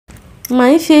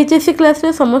माई CHSE class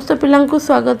रे समस्त पिला को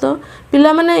स्वागत।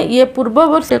 पिला माने ये पूर्व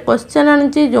वर्ष क्वेश्चन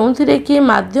आनी जो थे कि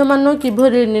माध्यमान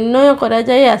किभरी निर्णय करा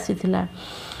जाए आसीथिला।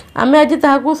 आमे आज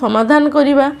ताहाकू समाधान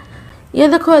करिबा। ये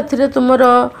देखो एथिरे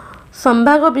तुमर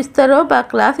संभाग विस्तार बा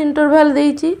क्लास इंटरवल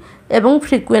देइछि एवं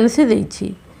फ्रीक्वेंसी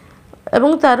देइछि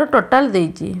एवं तार टोटल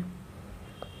देइछि।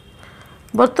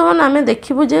 वर्तमान आमे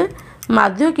देखिबु जे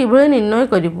माध्य किभरी निर्णय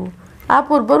करिबु। आ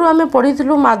पूर्वर आम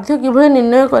पढ़ीलु माध्य किभली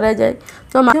निर्णय करा जाए।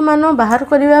 तो माध्य मान बाहर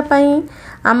करने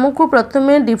आमको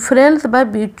प्रथमे डिफरेन्स बा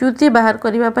विच्युति बाहर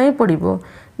करने पड़ो।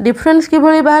 डिफरेन्स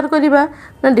किभली बाहर करवा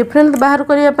ना डिफरेन्स बाहर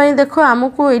करने देख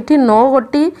आमको ये 9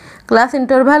 गोटी क्लास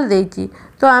इंटरवल देती।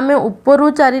 तो आम उपरू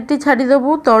 4टी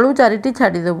छाड़देबू तलू 4टी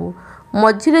छाड़देबू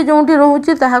मझिरे जो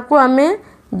रोचे ताहाको आम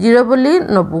 0 बोली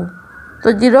नबू।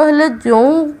 तो 0 हेले जो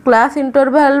क्लास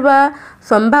इंटरवल बा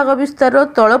संभाग विस्तार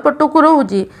तलपट को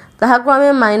रोचे ताहाको आम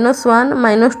 -1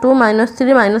 -2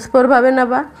 -3 -4 भाव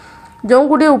नवा। जो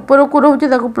गुड़े ऊपर को रोचे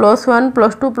 +1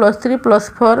 +2 +3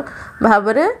 +4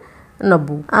 भाव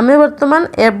नबू। आम वर्तमान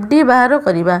FD बाहर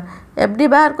करवा। FD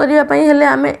बाहर करने हेले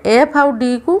आम F आउ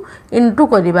D को इंटू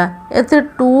करवा। एते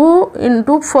 2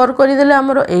 × 4 करदेले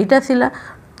आमर 8 आसिला।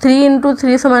 3 ×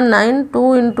 3 = 9,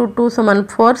 2 × 2 =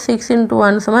 4, 6 ×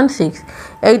 1 = 6,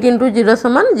 8 × 0 =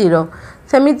 0।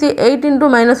 सेमिति 8 ×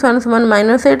 -1 =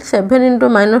 -8, 7 × -2 =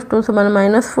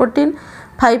 -14,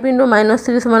 5 ×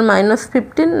 -3 =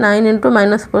 -15, 9 ×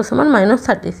 -4 =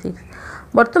 -36।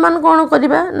 वर्तमान कौन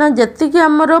करवा ना जति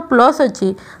आमर प्लस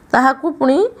अच्छी ताहाकू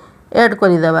पुणी ऐड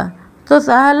करदेवा। तो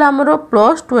ताहले आमर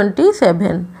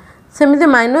 +27। सेमिति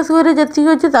माइनस घरे जति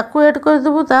अच्छी ताकू ऐड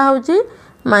करदेबू ता होची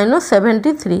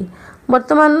 -73।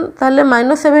 वर्तमान ताहले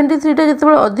 -73 टा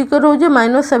जिते अधिक रोचे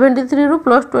 -73 रु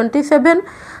 +27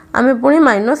 आम पुणी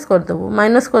माइनस करदेबू।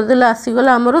 माइनस करदेले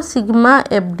आसीगला आमर सिग्मा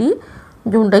FD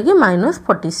जोटा कि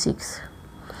 -46।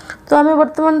 तो आम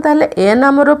वर्तमान ताहले n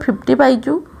आमर 50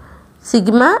 पाइचु,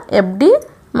 सिग्मा FD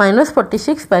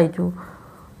 -46 पाइचु।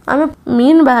 आम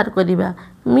मीन बाहर करवा।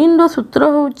 मीन रो सूत्र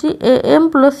होची AM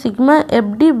 + sigma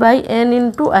FD /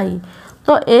 n × I।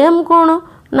 तो AM कौन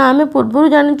ना आम पूर्व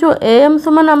जानिचु AM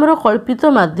समान आमर कल्पित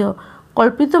माध्य।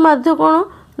 कल्पित माध्य कौन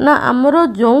ना आमर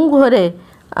जो घरे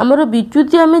आमर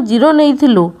विच्युति आम 0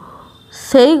 नहीं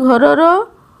से घरर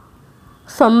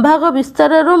संभाग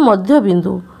विस्तार मध्य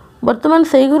बिंदु। वर्तमान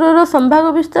से घरर संभाग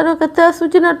विस्तार केते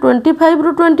आसुची ना 25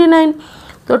 रु 29।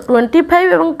 तो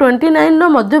 25 एवं 29 रो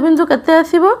मध्य बिंदु केते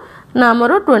आसीबो ना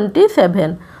आमर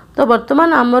 27। तो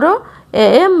वर्तमान आमर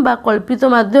AM बा कल्पित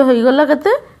माध्य हो गला केते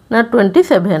ना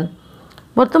 27।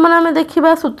 वर्तमान आम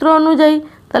देखिबा सूत्र अनुଯାयी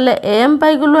ताले AM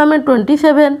पाई गलु आम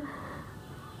 27।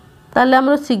 ताले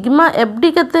आमर सिग्मा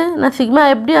FD केते ना सिग्मा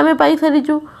FD आम पाई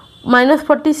सारिचु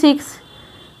 -46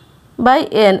 /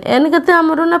 n। n केते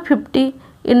आमर ना 50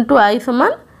 × I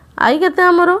समान I केते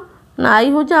आमर ना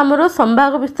I होचे आमर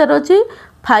संभाग विस्तार अछि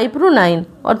 5 रु 9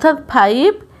 अर्थात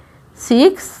 5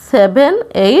 6 7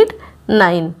 8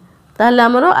 9। ताले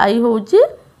आमर I होची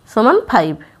समान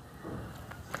 5।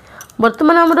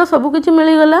 वर्तमान आमर सब किछि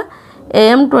मिली गला।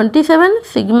 AM 27,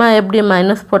 सिग्मा FD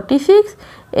 -46,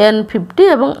 n 50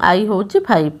 एवं I होची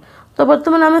 5। तो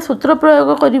वर्तमान आम सूत्र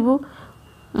प्रयोग करिबु।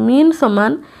 मीन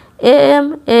समान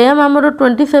AM आमर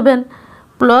 27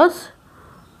 प्लस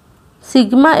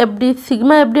सिग्मा FD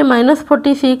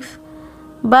 -46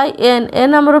 /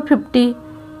 n आमर 50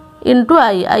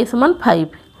 × I समान 5।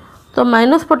 तो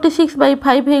 -46 /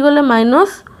 5 हो गले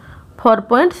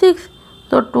 -4.6।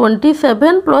 तो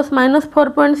 27 +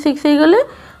 -4.6 हो गले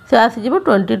से आसीजिबो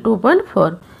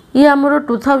 22.4। ये आमर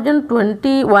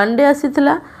 2021 रे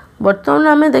आसीथिला। वर्तमान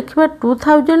आम देखिबा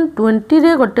 2020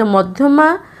 रे गोटे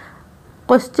मध्यमा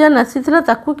क्वेश्चन आसीथिला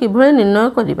ताकू किभली निर्णय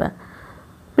करिबा।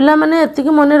 पिला माने एतिकी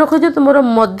मन रखो जे तुमरो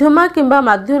मध्यमा किंबा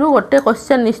माध्यरु गोटे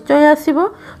क्वेश्चन निश्चय आसीबो।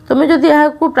 तुमे जदि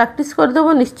याकू प्रैक्टिस कर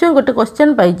देबो निश्चय गोटे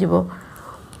क्वेश्चन पाई जिवो।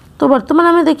 तो वर्तमान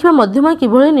आम देखिबा मध्यमा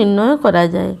किभली निर्णय करा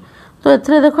जाए। तो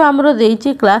एथरे देखो आमर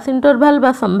देइछि क्लास इंटरवल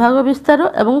बा संभाग विस्तार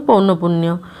एवं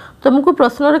पौनपुन्य। तुमको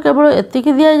प्रश्न केवल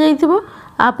एतिकी दिया जाइथिबो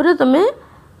आपरे तुमे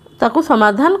ताकू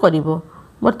समाधान करिवो।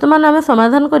 वर्तमान आम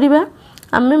समाधान करिबा।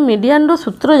 आम मीडियन रो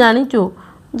सूत्र जानिचु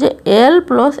जे L +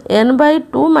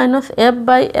 n/2 -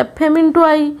 f/fm ×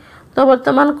 I। तो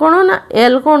वर्तमान कौन ना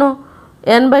L कौन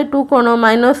n/2 कौन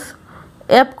 -f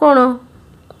कौन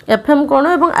fm कौन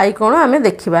एवं I कौन आम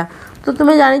देखिबा। तो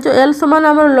तुम्हें जानिचो L समान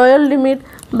आमर लोअर लिमिट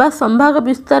बा संभाग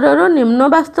विस्तार निम्न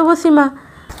वास्तव सीमा।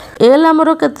 L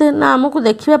आमर केते ना आमको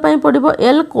देखिबा पई पड़िबो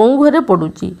L कों घरे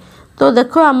पडुची। तो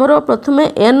देखो आमर प्रथमे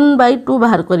n/2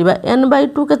 बाहर करवा।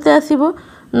 n/2 केते आसीबो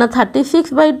ना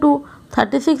 36/2।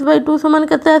 36/2 समान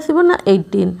केते आसीबो ना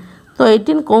 18। तो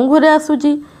 18 कों घरे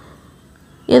आसुची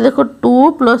ये देखो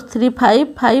 2 + 3 5,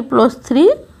 5 + 3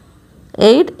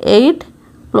 8, 8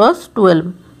 + 12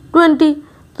 20।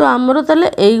 तो आमर ताले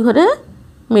एई घरे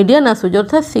मीडियन आसुच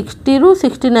अर्थात 60 रु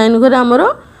 69 घरे आमर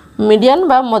मीडियन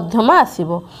बा मध्यमा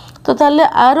आसीबो। तो ताले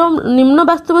आर निम्न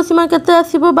वास्तव सीमा केते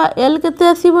आसीबो बा एल केते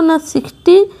आसीबो ना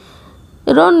 60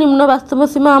 रो निम्न वास्तव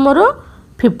सीमा आमर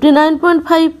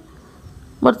 59.5।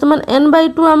 वर्तमान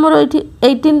n/2 आमर एठी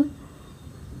 18।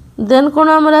 देन कोन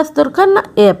आमर आस दरकार ना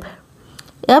एफ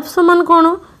समान कोन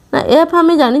ना एफ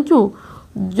आमे जानिचु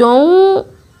जो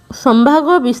संभाग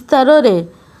विस्तार रे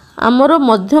आमर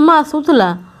मध्यमा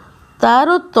आसुतला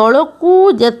तार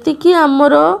तळकू जेतिकी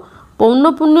आमर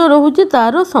पौनपुण्य रहुची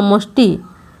तार समष्टि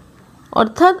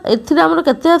अर्थात एथिरे आमर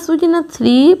केते आसुची ना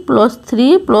 3 +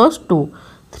 3 + 2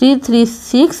 3 3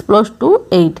 6 + 2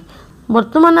 8।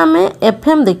 वर्तमान आमे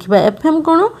एफएम देखिबा। एफएम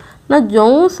कोन ना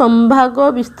जो संभाग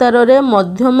विस्तार रे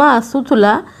मध्यमा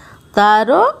आसुतला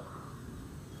तार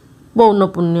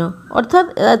पौनपुण्य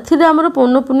अर्थात एथिरे आमर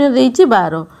पौनपुण्य देइची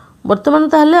 12। वर्तमान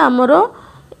ताहले आमर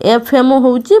एफएम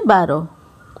होउची 12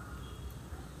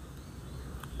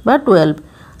 बा 12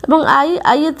 एवं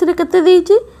आई एथिरे केते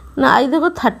देइची ना आई देखो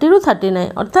 30 रु 39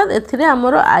 अर्थात एथिरे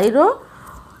आमर आई रो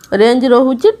रेंज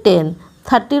रहुची 10।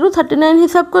 30 रु 39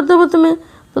 हिसाब कर देबो तुमे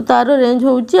तो तार रेंज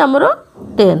होउची आमर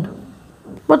 10।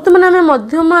 वर्तमान आमे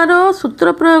मध्यमार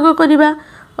सूत्र प्रयोग करिबा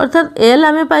अर्थात एल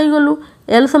आमे पाई गलु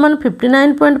एल समान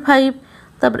 59.5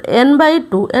 तापर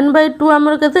n/2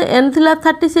 आमर केते n थिला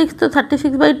 36 तो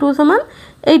 36/2 समान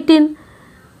 18।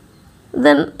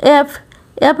 देन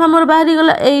एफ आमर बाहरी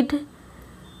गला 8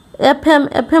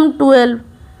 एफएम 12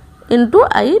 इंटू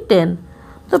आई 10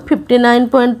 तो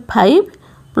 59.5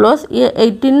 प्लस ये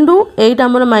 18 रु 8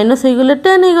 आमर माइनस हो गले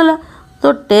 10 हो गला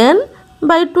तो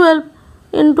 10/12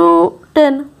 इंटू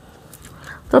 10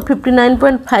 तो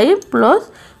 59.5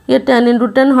 प्लस ये 10 इंटू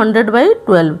 10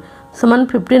 100/12 समान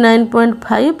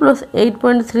 59.5 प्लस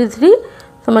 8.33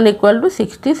 समान इक्वल टू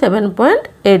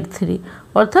 67.83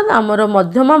 अर्थात आमर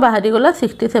मध्यमा बाहरी गला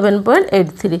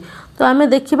 67.83। तो आमे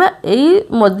देखिबा एई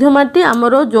मध्यमाटी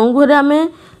आमर जो घरे आमे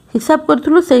हिसाब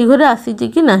करथुलु सेही घरे आसीची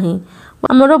कि नाही।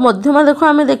 आमर मध्यमा देखो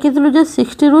आमे देखिथुलु जे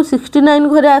 60 रु 69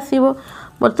 घरे आसीबो।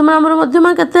 वर्तमान आमर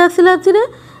मध्यमा केते आसिला थिरे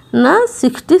ना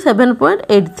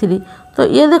 67.83। तो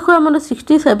ये देखो आमर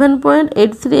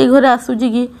 67.83 ए घरे आसुची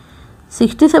कि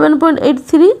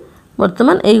 67.83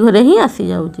 वर्तमान ए घरे ही आसी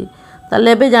जाउची।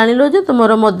 ताले एबे जानिलो जे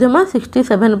तुमरो मध्यमा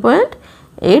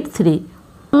 67.83।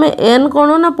 हमें एन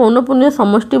कोन ना पौनपुण्य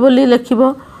समष्टि बोली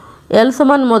लेखिबो। एल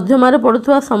समान मध्यमारे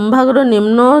पड़ुथवा संभागर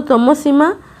निम्नतम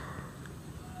सीमा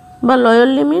बा लोअर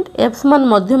लिमिट। एफ समान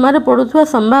मध्यमारे पड़ुथवा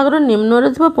संभागर निम्न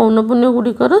रे थवा पौनपुण्य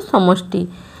गुड़िकर समष्टि।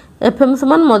 एफएम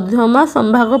समान मध्यमा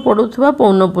संभाग पड़ुथवा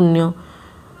पौनपुण्य।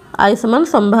 आई समान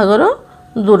संभागर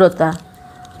दूरता।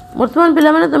 वर्तमान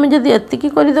पिला माने तुम जदि एतिकी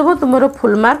करि देबो तुमरो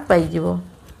फुल मार्क पाई जिवो।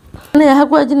 माने यहा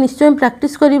को आज निश्चय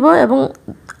प्रैक्टिस करिवो एवं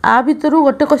आ भितरु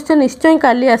गोटे क्वेश्चन निश्चय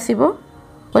काली आसीबो।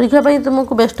 परीक्षा पई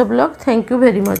तुमको best of luck. Thank you very much.